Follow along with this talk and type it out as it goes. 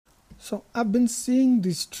So I've been seeing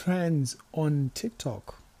these trends on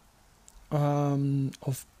TikTok,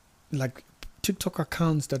 of like TikTok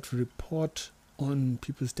accounts that report on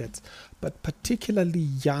people's deaths, but particularly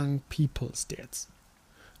young people's deaths.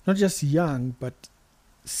 Not just young, but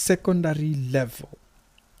secondary level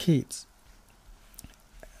kids.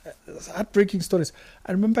 Heartbreaking stories.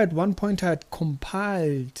 I remember at one point I had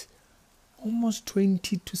compiled almost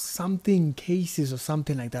 20 to something cases or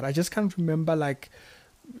something like that. I just can't remember. Like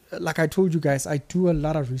I told you guys, I do a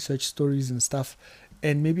lot of research stories and stuff,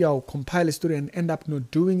 and maybe I'll compile a story and end up not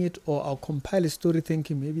doing it, or I'll compile a story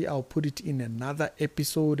thinking maybe I'll put it in another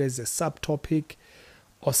episode as a subtopic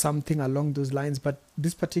or something along those lines. But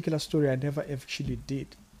this particular story I never actually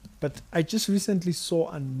did. But I just recently saw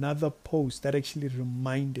another post that actually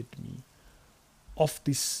reminded me of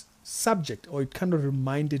this subject, or it kind of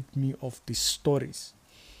reminded me of these stories.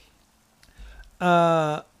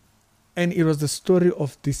 And it was the story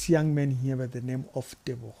of this young man here by the name of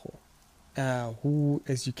Teboho, who,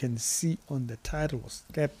 as you can see on the title, was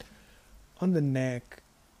stabbed on the neck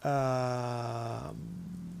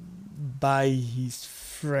by his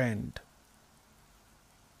friend.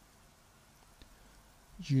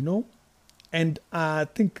 And I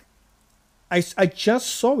think I just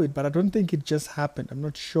saw it, but I don't think it just happened. I'm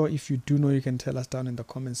not sure. If you do know, you can tell us down in the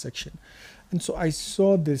comment section. And so I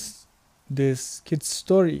saw this kid's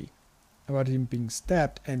story about him being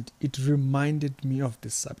stabbed, and it reminded me of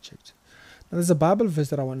this subject. Now, there's a Bible verse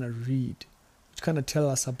that I want to read, which kind of tell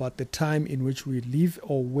us about the time in which we live,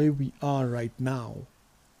 or where we are right now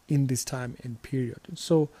in this time and period. And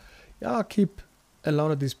so, yeah, keep a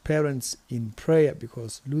lot of these parents in prayer,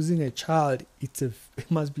 because losing a child, it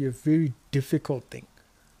must be a very difficult thing.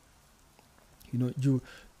 You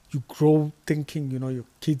grow thinking your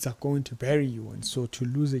kids are going to bury you, and so to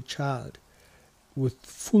lose a child with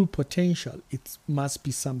full potential, it must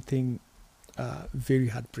be something very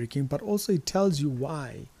heartbreaking. But also it tells you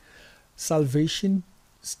why salvation's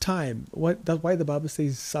time, that's why the Bible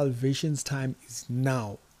says salvation's time is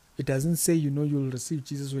now. It doesn't say you'll receive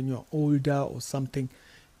Jesus when you're older or something.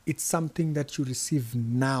 It's something that you receive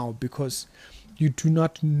now, because you do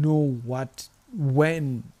not know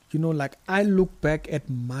when. Like I look back at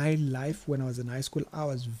my life when I was in high school, I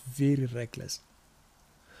was very reckless.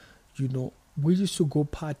 We used to go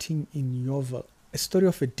partying in Yeovil. A story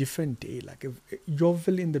of a different day. Like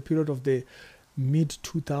Yeovil in the period of the mid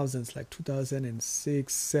 2000s, like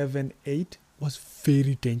 2006, 7, 8, was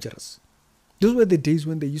very dangerous. Those were the days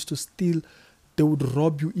when they used to steal. They would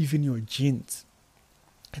rob you even your jeans.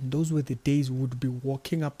 And those were the days we would be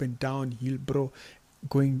walking up and down Hillbrow,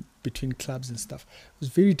 going between clubs and stuff. It was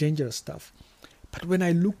very dangerous stuff. But when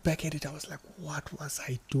I look back at it, I was like, what was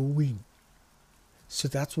I doing? So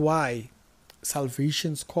that's why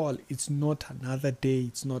salvation's call, it's not another day,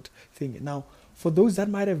 it's not thing. Now, for those that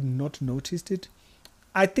might have not noticed it,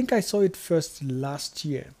 I think I saw it first last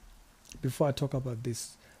year, before I talk about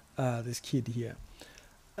this kid here.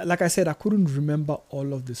 Like I said, I couldn't remember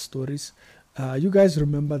all of the stories. You guys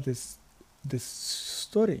remember this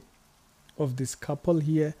story of this couple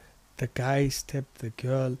here? The guy stabbed the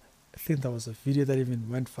girl. I think there was a video that even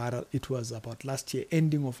went viral. It was about last year,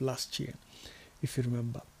 ending of last year, if you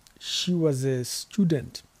remember. She was a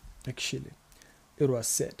student, actually, it was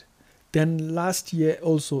said. Then last year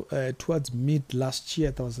also, towards mid last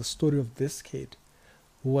year, there was a story of this kid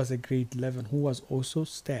who was a grade 11, who was also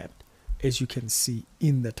stabbed, as you can see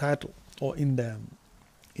in the title, or in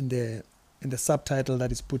the subtitle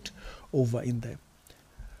that is put over in there.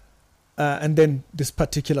 And then this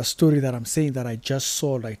particular story that I'm saying that I just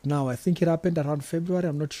saw right now, I think it happened around February.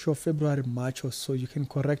 I'm not sure, February, March or so. You can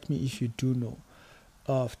correct me if you do know,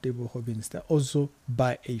 of Teboho being stabbed, also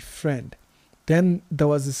by a friend. Then there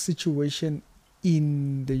was a situation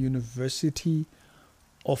in the University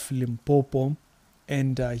of Limpopo,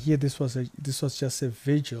 and here this was just a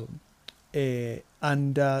vigil,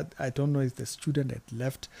 and I don't know if the student had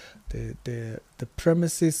left the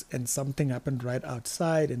premises, and something happened right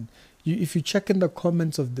outside. And if you check in the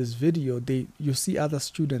comments of this video, you see other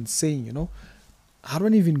students saying, I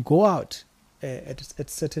don't even go out at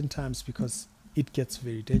certain times because it gets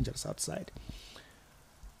very dangerous outside.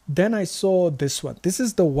 Then I saw this one. This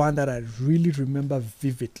is the one that I really remember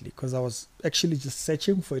vividly, because I was actually just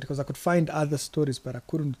searching for it, because I could find other stories, but I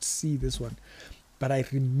couldn't see this one. But I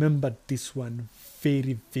remembered this one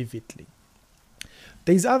very vividly.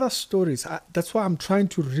 There's other stories. That's why I'm trying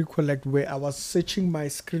to recollect where I was searching my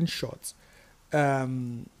screenshots. I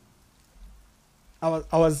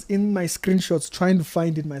was in my screenshots, trying to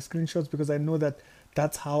find in my screenshots, because I know that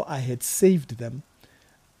that's how I had saved them.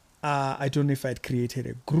 I don't know if I'd created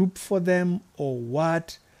a group for them or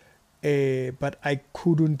what. but I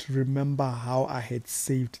couldn't remember how I had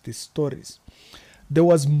saved the stories. There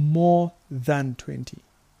was more than 20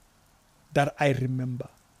 that I remember.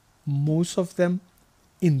 Most of them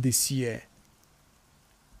in this year.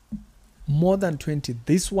 More than 20.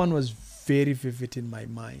 This one was very vivid in my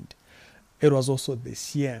mind. It was also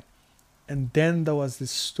this year. And then there was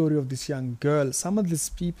this story of this young girl. Some of these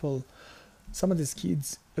people, some of these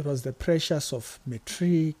kids, it was the pressures of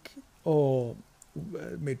matric or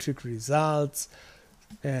matric results.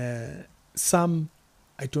 Some,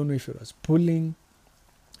 I don't know if it was bullying.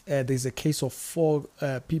 There's a case of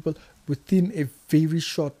 4 people within a very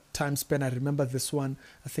short time span. I remember this one,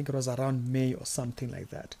 I think it was around May or something like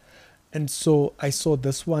that. And so I saw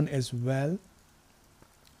this one as well,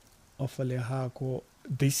 of Alehako,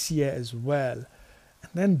 this year as well.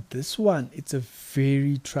 And then this one, it's a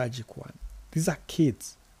very tragic one. These are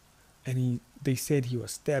kids. And they said he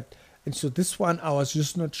was stabbed. And so this one, I was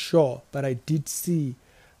just not sure, but I did see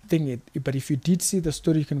but if you did see the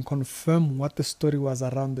story, you can confirm what the story was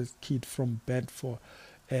around the kid from Bedford.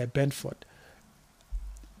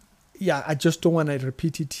 Yeah, I just don't want to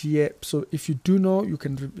repeat it here. So if you do know, you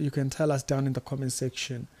can tell us down in the comment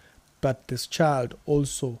section. But this child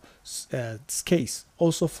also, this case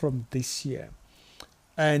also from this year,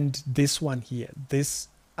 and this one here, this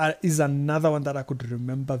is another one that I could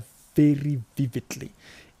remember very vividly.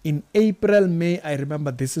 In April, May, I remember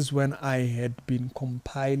this is when I had been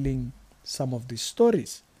compiling some of these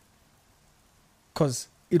stories, because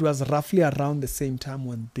it was roughly around the same time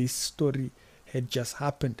when this story had just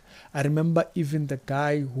happened. I remember even the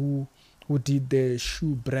guy who did the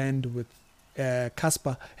shoe brand with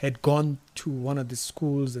Casper had gone to one of the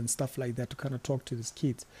schools and stuff like that to kind of talk to these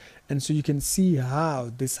kids. And so you can see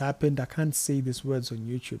how this happened. I can't say these words on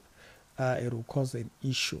YouTube. It will cause an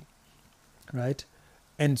issue, right?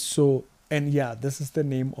 And so, and yeah, this is the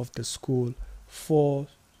name of the school for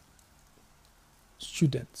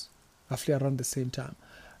students, roughly around the same time.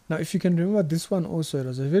 Now, if you can remember this one also, it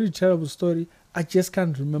was a very terrible story. I just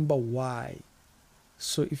can't remember why.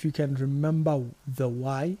 So if you can remember the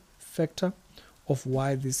why factor of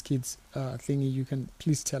why these kids thingy, you can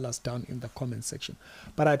please tell us down in the comment section.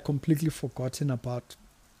 But I'd completely forgotten about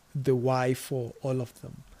the why for all of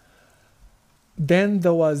them. Then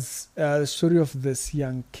there was the story of this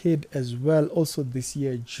young kid as well, also this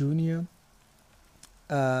year, junior.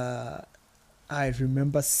 I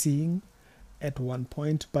remember seeing at one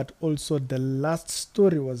point, but also the last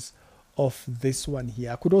story was of this one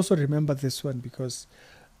here. I could also remember this one because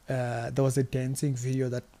there was a dancing video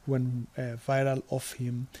that went viral of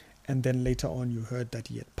him, and then later on you heard that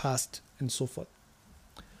he had passed and so forth.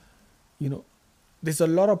 You know, there's a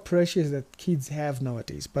lot of pressures that kids have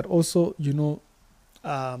nowadays, but also, you know,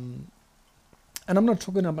 and I'm not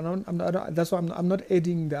talking about, that's why I'm not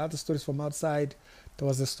adding the other stories from outside. There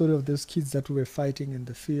was a story of those kids that were fighting in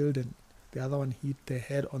the field, and the other one hit their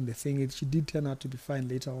head on the thing. She did turn out to be fine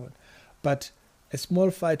later on, but a small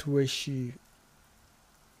fight where she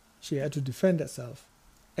had to defend herself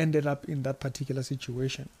ended up in that particular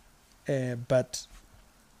situation. But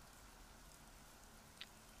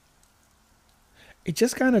it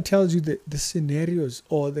just kind of tells you the scenarios,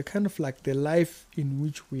 or the kind of like the life in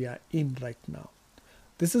which we are in right now.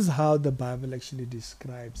 This is how the Bible actually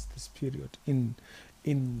describes this period in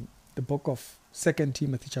the book of 2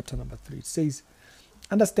 Timothy chapter number 3. It says,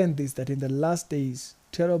 understand this, that in the last days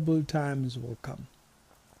terrible times will come.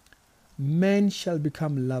 Men shall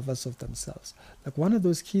become lovers of themselves. Like one of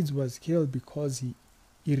those kids was killed because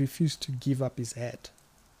he refused to give up his head.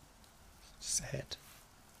 His head.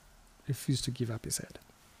 Refused to give up his head.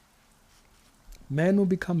 Men will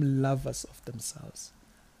become lovers of themselves.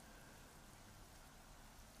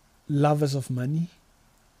 Lovers of money.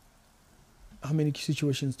 How many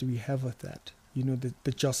situations do we have with that? You know,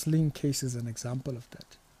 the Jocelyn case is an example of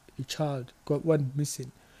that. A child went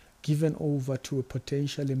missing, given over to a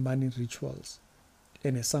potentially money rituals,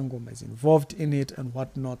 and a sangoma is involved in it and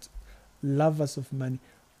whatnot. Lovers of money,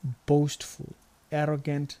 boastful,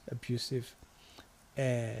 arrogant, abusive,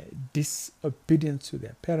 disobedient to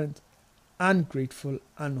their parents, ungrateful,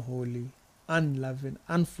 unholy, unloving,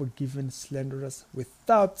 unforgiving, slanderous,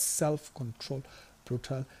 without self-control,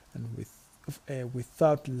 brutal, and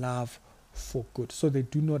without love for good. So they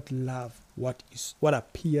do not love what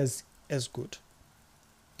appears as good.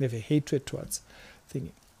 They have a hatred towards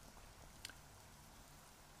thinking.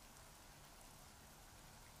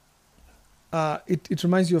 It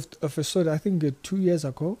reminds you of a story. I think 2 years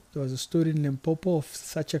ago there was a story in Limpopo of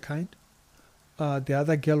such a kind. The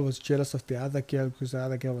other girl was jealous of the other girl because the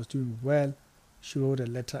other girl was doing well. She wrote a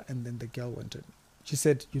letter, and then the girl went in. She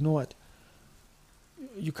said, you know what,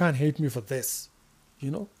 you can't hate me for this,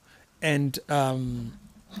 and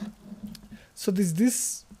so there's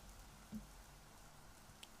this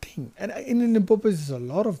thing, and in Limpopo there's a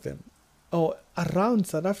lot of them. Oh, around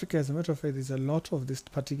South Africa, as a matter of fact, there's a lot of this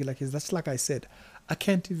particular case. That's like I said, I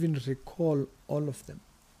can't even recall all of them.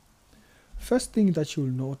 First thing that you'll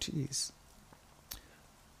note is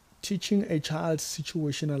teaching a child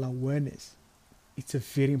situational awareness. It's a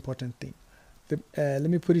very important thing. Let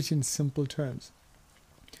me put it in simple terms.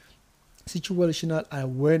 Situational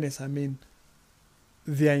awareness, I mean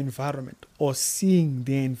their environment, or seeing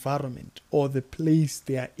their environment or the place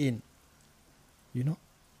they are in. To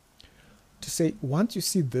say, once you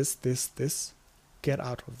see this, get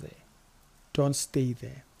out of there. Don't stay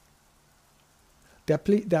there. There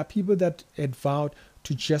are people that had vowed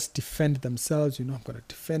to just defend themselves. I'm going to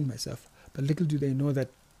defend myself. But little do they know that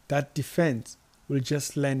that defense will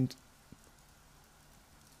just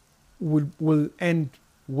will end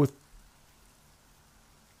with.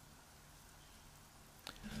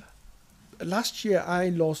 Last year, I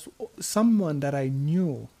lost someone that I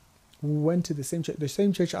knew who went to the same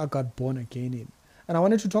church I got born again in. And I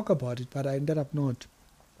wanted to talk about it, but I ended up not.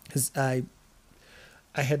 Because I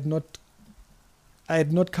had not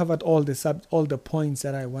covered all the points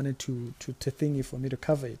that I wanted to thingy for me to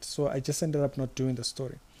cover it. So I just ended up not doing the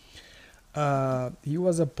story. He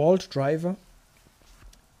was a Bolt driver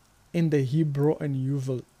in the Hebrew and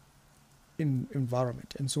Yuval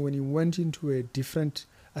environment. And so when he went into a different,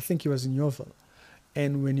 I think he was in Yuval,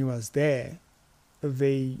 and when he was there,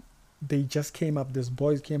 they just came up, these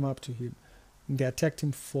boys came up to him, and they attacked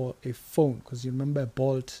him for a phone, because you remember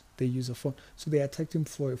Bolt, they use a phone. So they attacked him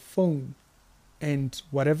for a phone, and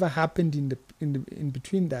whatever happened in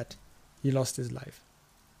between that, he lost his life.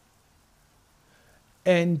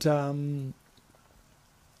 And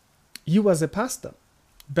he was a pastor.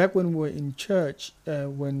 Back when we were in church,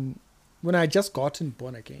 when I just gotten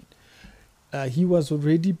born again, he was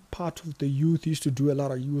already part of the youth. He used to do a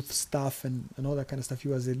lot of youth stuff and all that kind of stuff. He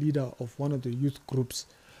was a leader of one of the youth groups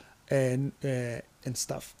and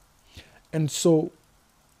stuff. And so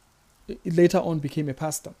it later on became a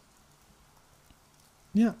pastor.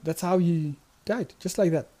 Yeah, that's how he died, just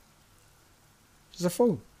like that. Just a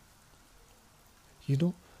phone.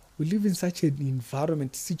 We live in such an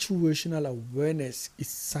environment. Situational awareness is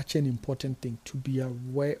such an important thing, to be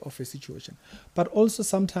aware of a situation. But also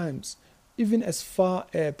sometimes, even as far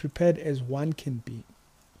prepared as one can be,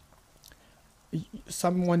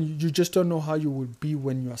 someone, you just don't know how you will be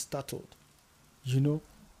when you are startled. You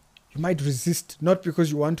might resist, not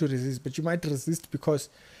because you want to resist, but you might resist because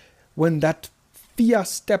when that fear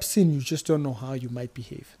steps in, you just don't know how you might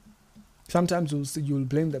behave. Sometimes you'll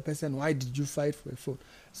blame the person. Why did you fight for a phone?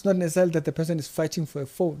 It's not necessarily that the person is fighting for a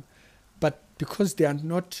phone, but because they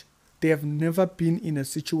have never been in a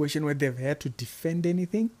situation where they've had to defend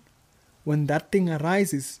anything. When that thing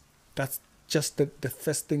arises, that's just the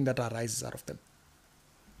first thing that arises out of them.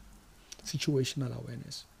 Situational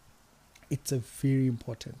awareness. It's a very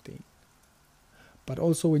important thing. But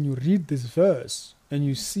also when you read this verse and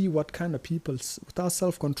you see what kind of people, without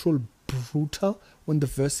self-control, brutal, when the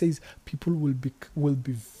verse says people will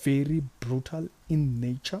be very brutal in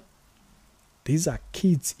nature. These are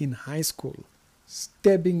kids in high school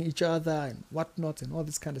stabbing each other and whatnot and all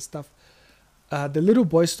this kind of stuff. The little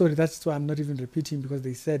boy story, that's why I'm not even repeating, because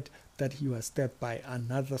they said that he was stabbed by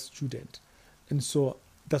another student. And so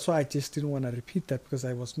that's why I just didn't want to repeat that, because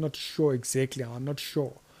I was not sure exactly. I'm not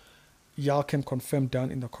sure. Y'all can confirm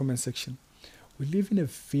down in the comment section. We live in a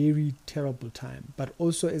very terrible time, but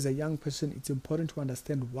also as a young person, it's important to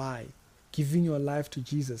understand why giving your life to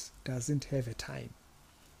Jesus doesn't have a time.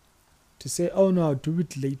 To say, oh no, I'll do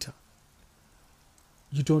it later.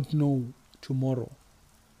 You don't know tomorrow.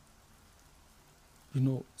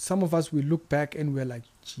 Some of us will look back and we're like,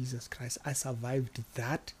 Jesus Christ, I survived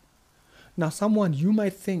that. Now, someone, you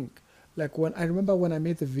might think, like when I remember when I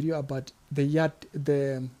made the video about the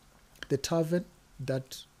tavern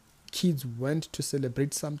that kids went to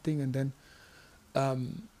celebrate something, and then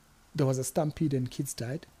there was a stampede and kids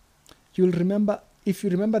died. You'll remember, if you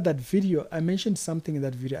remember that video, I mentioned something in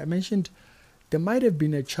that video. I mentioned there might have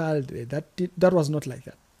been a child there that was not like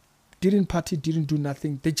that. Didn't party, didn't do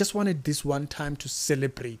nothing. They just wanted this one time to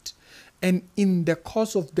celebrate. And in the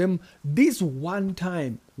course of them, this one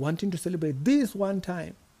time, wanting to celebrate this one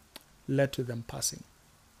time, led to them passing.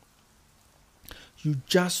 You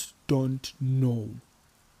just don't know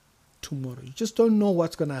tomorrow. You just don't know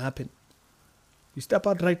what's going to happen. You step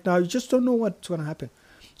out right now, you just don't know what's going to happen.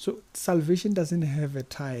 So salvation doesn't have a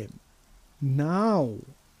time. Now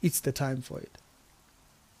it's the time for it.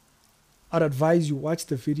 I'd advise you watch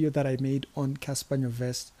the video that I made on Casper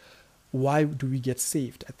Nyovest. Why do we get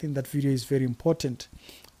saved? I think that video is very important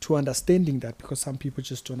to understanding that, because some people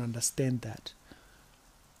just don't understand that.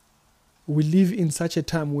 We live in such a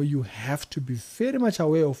time where you have to be very much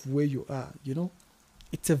aware of where you are, you know.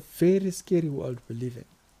 It's a very scary world we live in.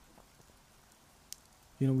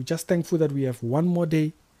 You know, we're just thankful that we have one more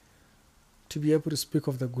day to be able to speak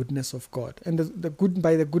of the goodness of God. And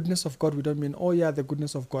by the goodness of God, we don't mean, oh yeah, the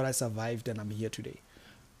goodness of God, I survived and I'm here today.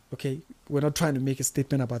 Okay, we're not trying to make a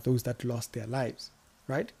statement about those that lost their lives,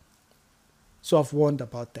 right? So I've warned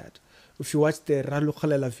about that. If you watch the Ralo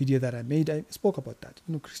Khalela video that I made, I spoke about that.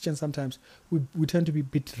 You know, Christians sometimes, we tend to be a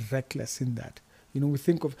bit reckless in that. You know, we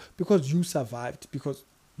think of, because you survived, because,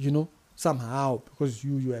 you know, somehow, because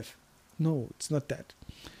you have. No, it's not that.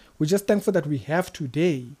 We're just thankful that we have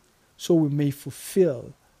today, so we may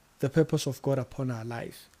fulfill the purpose of God upon our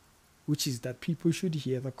life, which is that people should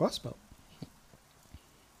hear the gospel.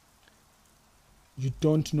 You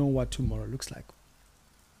don't know what tomorrow looks like.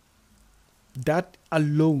 That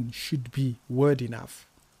alone should be word enough.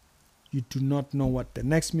 You do not know what the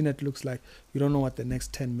next minute looks like. You don't know what the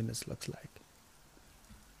next 10 minutes looks like.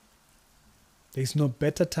 There's no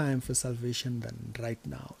better time for salvation than right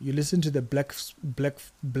now. You listen to the black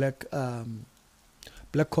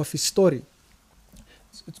coffee story.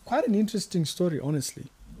 It's quite an interesting story, honestly.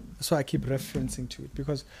 That's why I keep referencing to it,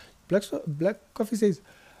 because black coffee says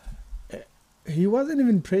he wasn't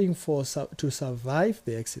even praying to survive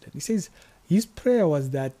the accident. He says his prayer was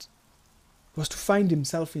to find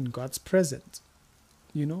himself in God's presence.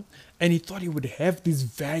 You know, and he thought he would have this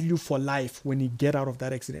value for life when he get out of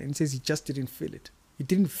that accident. And he says he just didn't feel it. He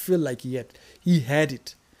didn't feel like he had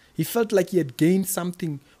it. He felt like he had gained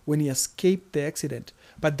something when he escaped the accident.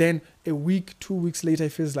 But then a week, 2 weeks later, he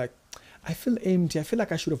feels like, I feel empty. I feel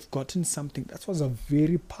like I should have gotten something. That was a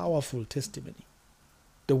very powerful testimony.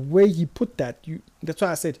 The way he put that, that's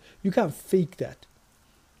why I said, you can't fake that.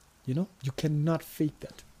 You know, you cannot fake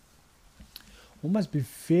that. We must be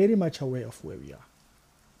very much aware of where we are.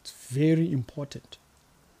 It's very important.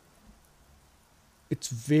 It's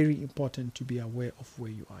very important to be aware of where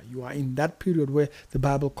you are. You are in that period where the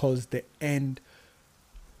Bible calls the end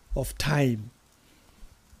of time.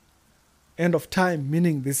 End of time,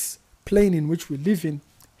 meaning this plane in which we live in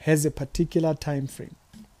has a particular time frame.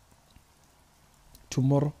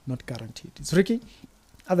 Tomorrow, not guaranteed. It's Ricky.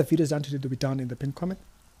 Other videos down today will be down in the pinned comment,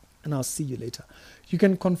 and I'll see you later. You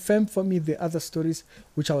can confirm for me the other stories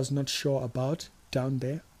which I was not sure about down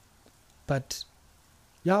there. But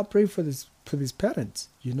yeah, I'll pray for these parents,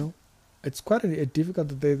 you know. It's quite a difficult,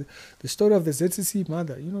 the story of the ZCC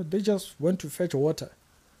mother, you know, they just went to fetch water.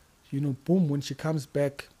 You know, boom, when she comes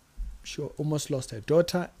back, she almost lost her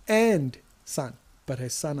daughter and son. But her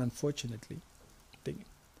son, unfortunately,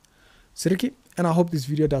 Siriki, and I hope this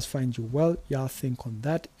video does find you well. Yeah, think on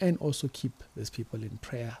that and also keep these people in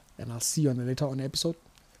prayer. And I'll see you on the later on episode.